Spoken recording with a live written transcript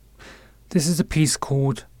This is a piece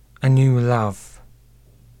called A New Love.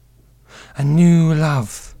 A new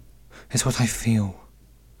love is what I feel.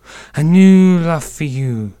 A new love for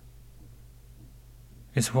you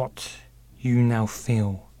is what you now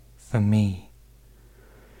feel for me.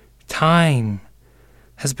 Time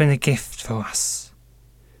has been a gift for us.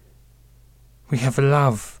 We have a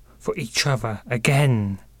love for each other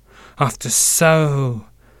again after so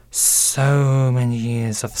many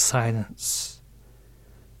years of silence.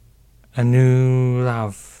 A new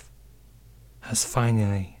love has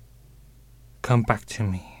finally come back to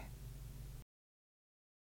me.